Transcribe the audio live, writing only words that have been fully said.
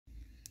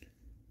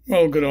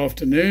Well, good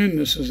afternoon.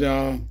 This is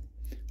our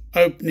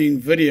opening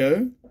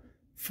video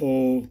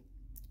for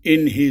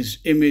In His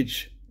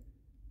Image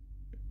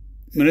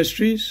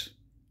Ministries.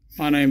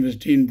 My name is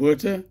Dean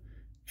Botha,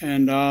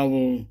 and I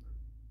will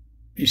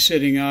be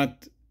setting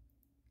out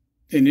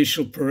the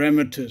initial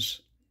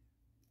parameters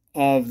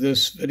of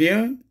this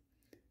video.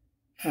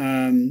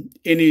 In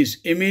His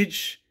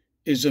Image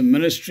is a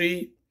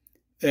ministry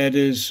that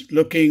is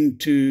looking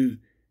to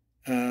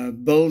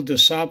build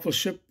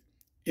discipleship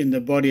in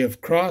the body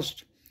of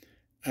Christ,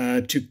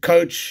 to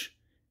coach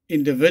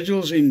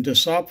individuals in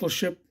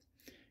discipleship,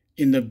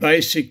 in the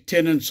basic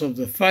tenets of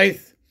the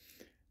faith,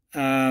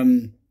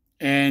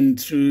 and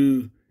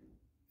through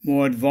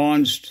more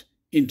advanced,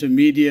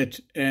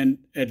 intermediate, and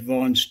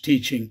advanced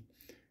teaching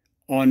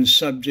on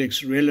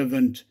subjects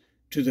relevant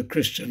to the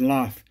Christian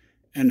life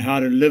and how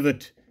to live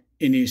it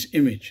in His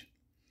image.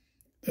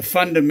 The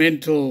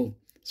fundamental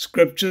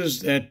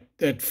scriptures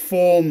that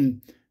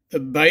form the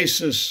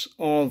basis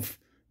of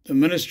the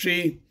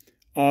ministry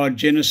are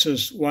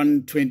Genesis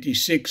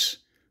 1:26,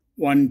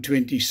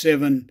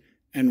 1:27,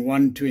 and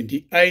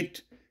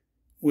 1:28,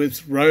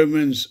 with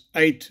Romans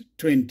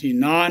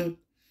 8:29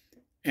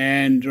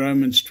 and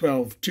Romans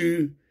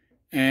 12:2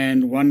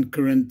 and 1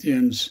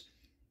 Corinthians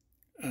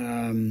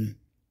 3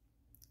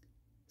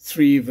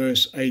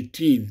 verse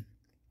 18.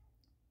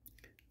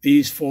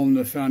 These form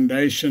the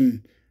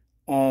foundation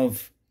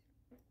of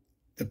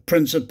the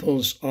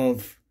principles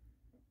of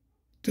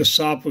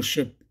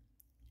discipleship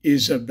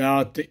is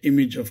about the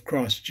image of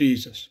Christ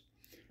Jesus.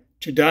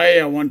 Today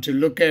I want to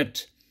look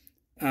at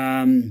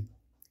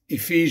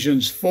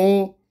Ephesians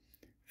 4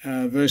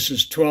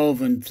 verses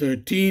 12 and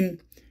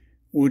 13,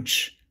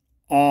 which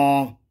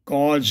are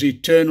God's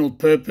eternal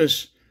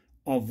purpose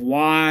of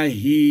why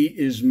He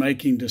is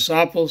making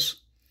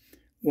disciples,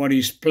 what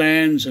His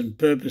plans and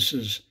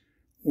purposes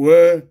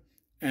were,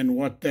 and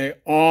what they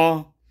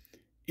are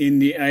in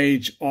the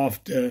age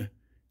after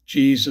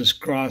Jesus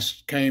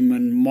Christ came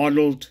and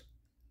modeled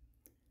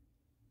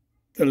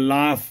the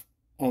life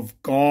of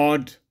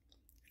God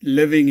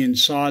living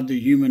inside the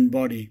human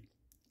body.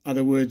 In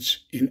other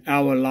words, in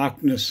our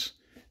likeness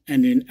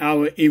and in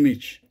our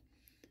image.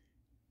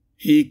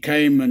 He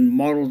came and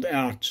modeled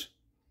out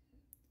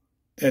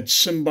that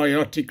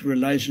symbiotic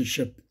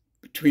relationship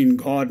between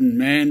God and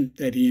man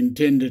that He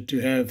intended to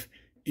have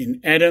in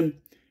Adam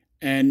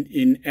and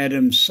in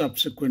Adam's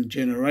subsequent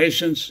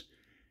generations.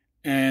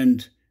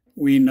 And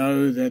we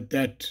know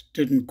that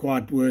didn't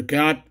quite work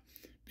out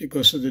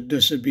because of the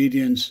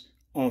disobedience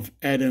of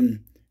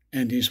Adam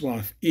and his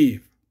wife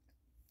Eve.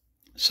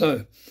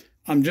 So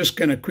I'm just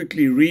going to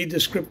quickly read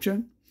the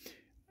scripture.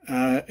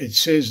 It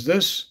says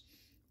this: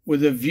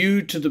 with a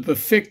view to the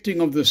perfecting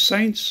of the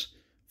saints,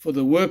 for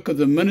the work of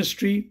the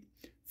ministry,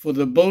 for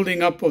the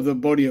building up of the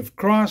body of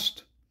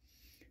Christ,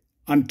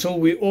 until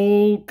we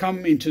all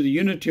come into the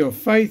unity of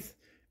faith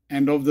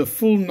and of the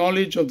full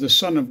knowledge of the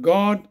Son of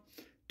God,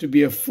 to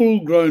be a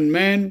full-grown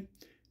man,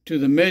 to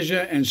the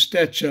measure and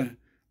stature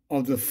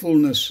of the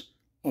fullness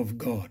of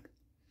God.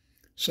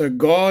 So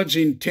God's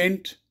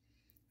intent,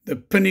 the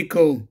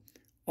pinnacle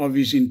of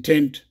His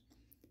intent,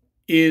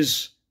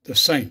 is the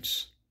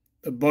saints,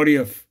 the body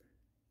of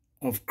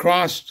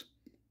Christ,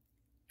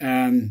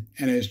 and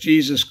as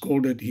Jesus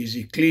called it, His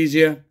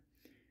ecclesia,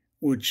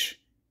 which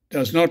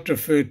does not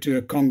refer to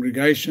a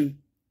congregation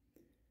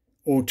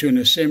or to an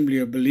assembly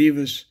of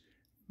believers,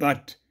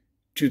 but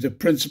to the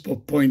principal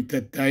point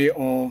that they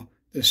are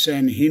the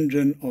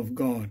Sanhedrin of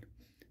God,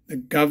 the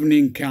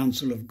governing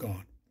council of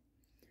God.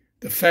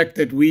 The fact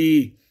that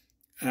we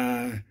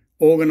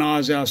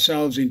organize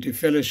ourselves into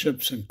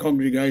fellowships and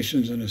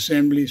congregations and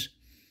assemblies,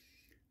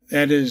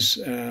 that is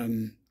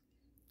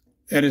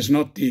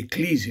not the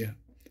ecclesia.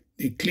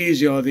 The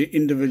ecclesia are the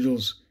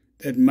individuals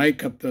that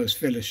make up those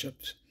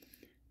fellowships.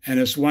 And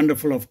it's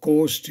wonderful, of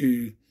course,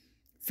 to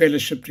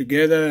fellowship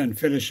together and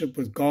fellowship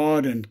with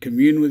God and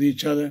commune with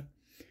each other.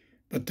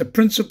 But the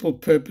principal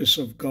purpose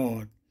of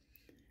God,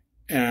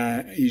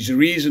 His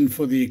reason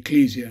for the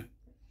ecclesia,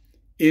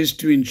 is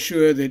to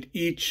ensure that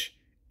each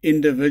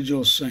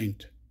individual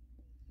saint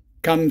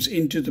comes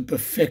into the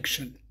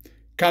perfection,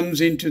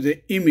 comes into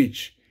the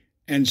image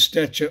and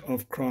stature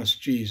of Christ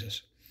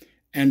Jesus.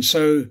 And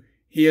so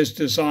He has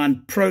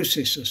designed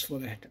processes for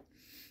that.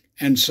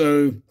 And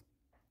so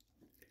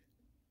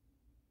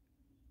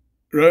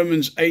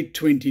Romans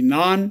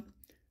 8:29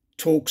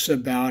 talks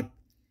about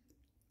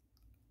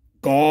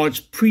God's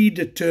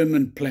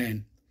predetermined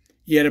plan.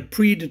 He had a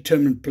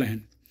predetermined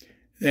plan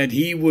that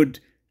He would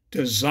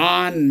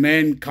design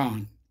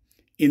mankind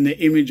in the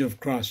image of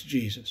Christ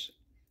Jesus.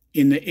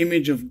 In the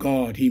image of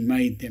God, He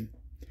made them.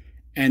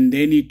 And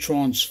then He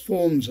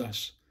transforms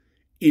us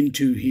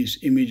into His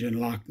image and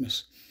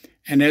likeness.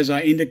 And as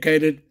I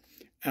indicated,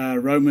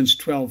 Romans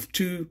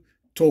 12:2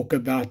 talk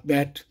about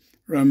that.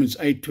 Romans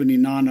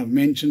 8:29, I've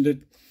mentioned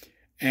it.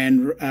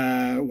 And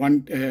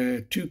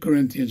 2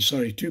 Corinthians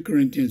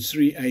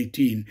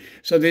 3:18.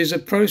 So there's a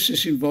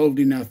process involved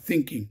in our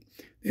thinking.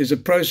 There's a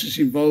process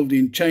involved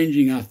in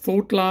changing our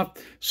thought life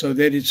so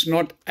that it's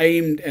not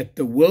aimed at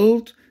the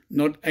world,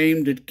 not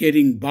aimed at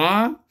getting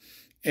by,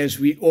 as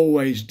we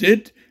always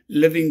did,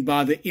 living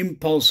by the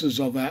impulses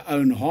of our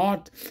own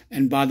heart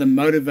and by the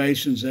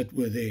motivations that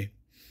were there,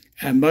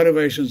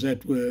 motivations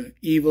that were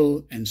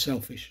evil and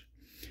selfish.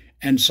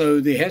 And so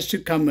there has to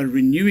come a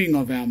renewing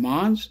of our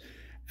minds,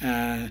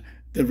 the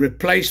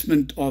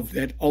replacement of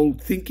that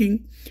old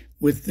thinking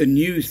with the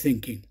new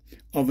thinking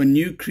of a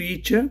new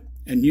creature,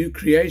 a new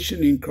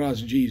creation in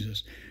Christ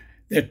Jesus,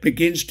 that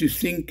begins to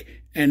think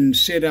and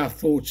set our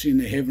thoughts in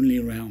the heavenly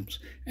realms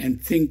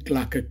and think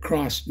like a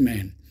Christ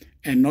man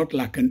and not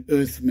like an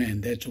earth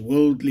man that's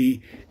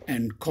worldly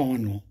and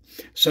carnal.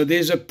 So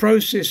there's a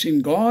process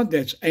in God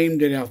that's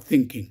aimed at our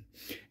thinking,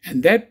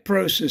 and that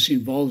process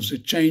involves the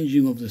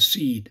changing of the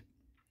seed.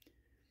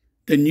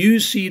 The new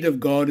seed of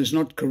God is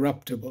not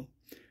corruptible.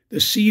 The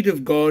seed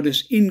of God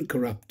is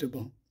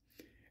incorruptible.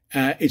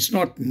 It's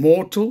not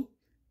mortal,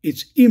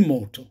 it's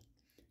immortal.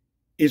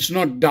 It's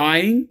not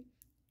dying,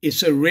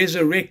 it's a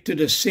resurrected,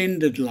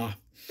 ascended life.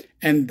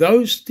 And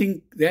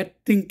that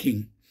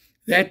thinking,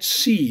 that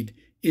seed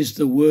is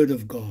the Word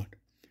of God.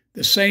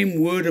 The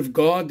same Word of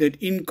God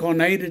that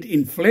incarnated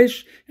in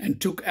flesh and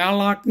took our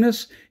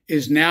likeness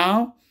is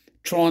now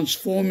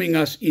transforming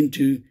us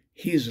into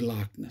His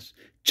likeness,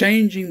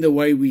 changing the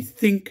way we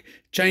think,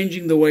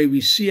 changing the way we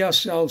see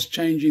ourselves,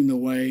 changing the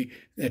way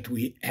that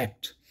we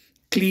act,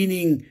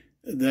 cleaning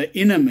the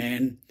inner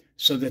man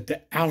so that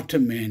the outer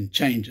man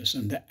changes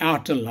and the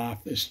outer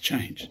life is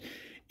changed.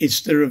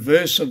 It's the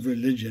reverse of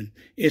religion.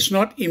 It's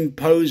not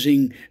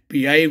imposing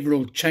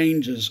behavioral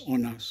changes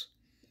on us.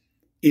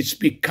 It's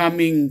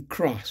becoming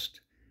Christ.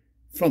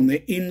 From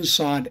the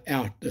inside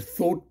out, the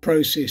thought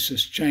process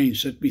has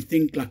changed, that we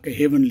think like a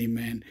heavenly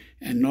man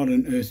and not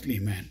an earthly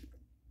man.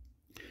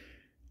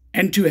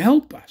 And to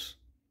help us,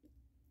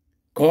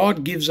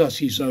 God gives us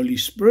His Holy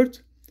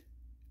Spirit.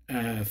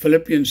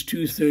 Philippians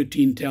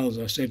 2:13 tells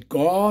us that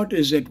God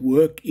is at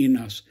work in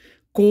us,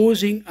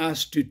 causing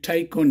us to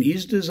take on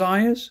His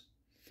desires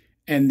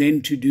and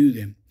then to do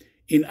them.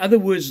 In other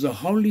words, the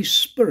Holy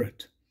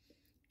Spirit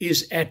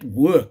is at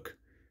work,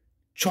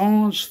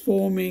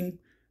 transforming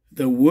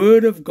the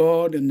Word of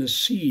God and the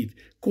seed,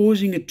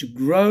 causing it to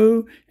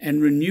grow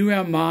and renew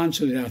our minds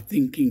so that our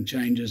thinking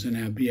changes and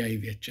our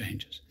behavior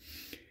changes.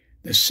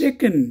 The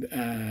second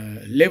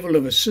level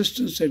of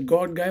assistance that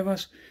God gave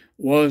us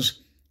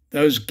was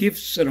those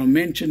gifts that are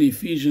mentioned in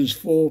Ephesians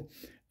 4,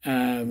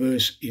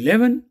 verse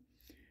 11,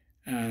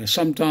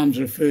 sometimes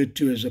referred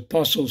to as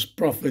apostles,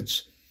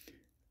 prophets,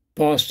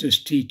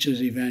 pastors,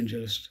 teachers,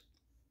 evangelists.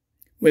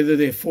 Whether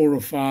they're 4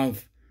 or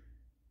 5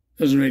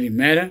 doesn't really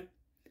matter,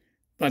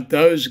 but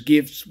those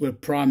gifts were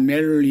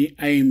primarily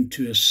aimed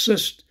to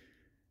assist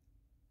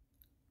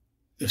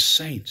the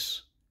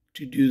saints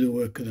to do the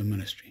work of the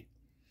ministry.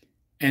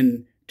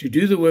 And to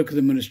do the work of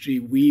the ministry,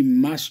 we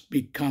must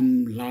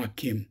become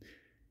like Him.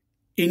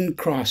 In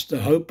Christ,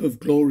 the hope of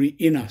glory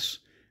in us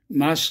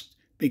must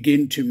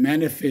begin to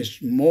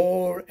manifest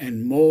more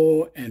and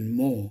more and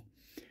more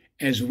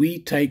as we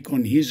take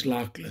on His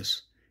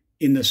likeness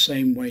in the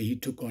same way He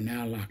took on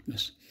our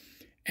likeness.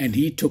 And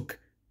He took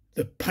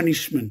the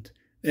punishment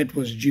that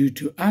was due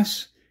to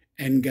us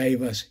and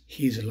gave us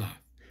His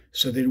life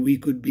so that we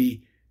could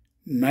be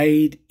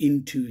made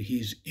into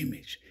His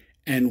image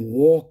and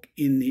walk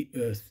in the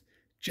earth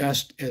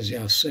just as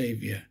our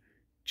Savior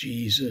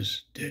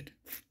Jesus did.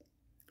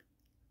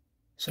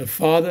 So,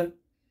 Father,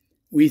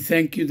 we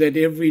thank You that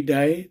every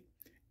day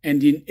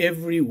and in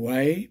every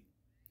way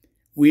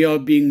we are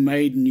being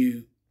made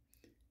new.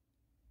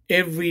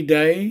 Every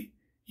day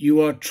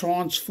You are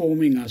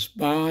transforming us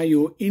by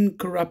Your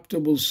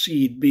incorruptible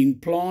seed being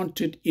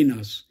planted in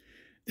us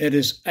that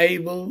is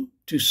able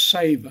to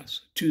save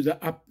us to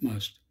the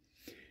utmost.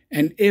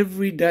 And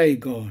every day,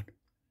 God,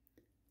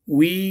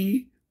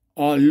 we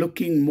are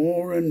looking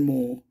more and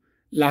more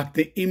like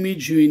the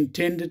image You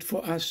intended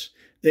for us,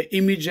 the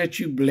image that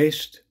You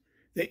blessed,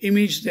 the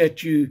image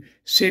that You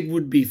said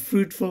would be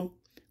fruitful,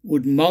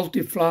 would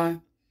multiply,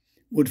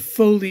 would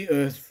fill the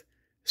earth,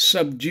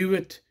 subdue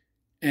it,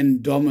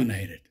 and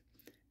dominate it.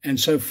 And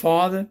so,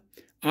 Father,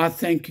 I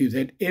thank You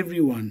that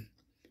everyone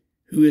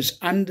who is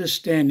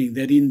understanding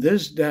that in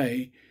this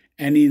day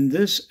and in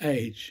this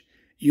age,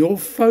 Your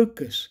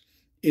focus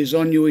is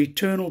on Your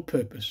eternal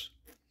purpose,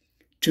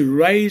 to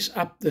raise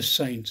up the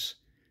saints,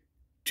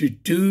 to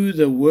do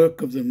the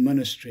work of the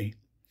ministry,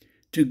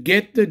 to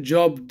get the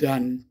job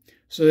done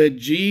so that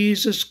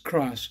Jesus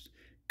Christ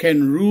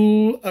can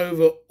rule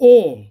over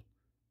all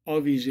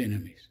of His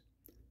enemies,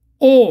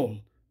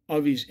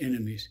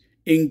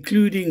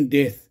 including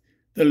death,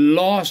 the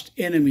last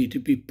enemy to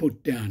be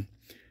put down,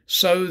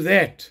 so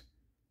that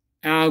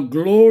our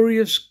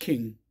glorious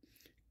King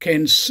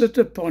can sit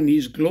upon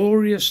His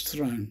glorious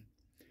throne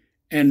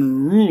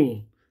and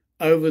rule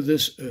over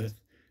this earth,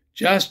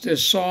 just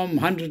as Psalm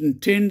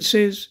 110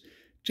 says,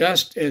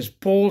 just as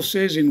Paul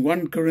says in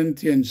 1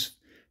 Corinthians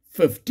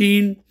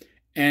 15,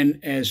 and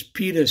as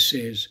Peter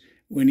says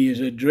when he is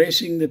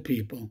addressing the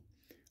people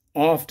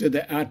after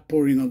the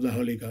outpouring of the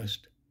Holy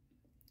Ghost,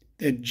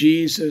 that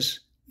Jesus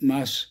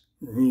must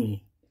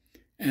rule.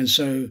 And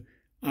so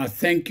I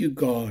thank you,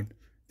 God,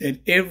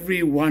 that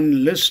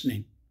everyone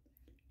listening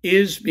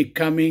is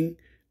becoming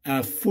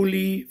a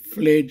fully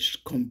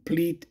fledged,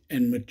 complete,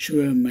 and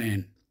mature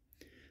man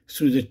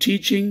through the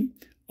teaching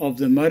of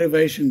the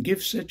motivation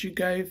gifts that you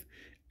gave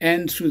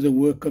and through the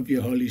work of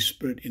your Holy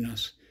Spirit in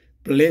us.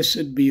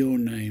 Blessed be your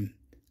name.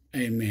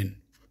 Amen.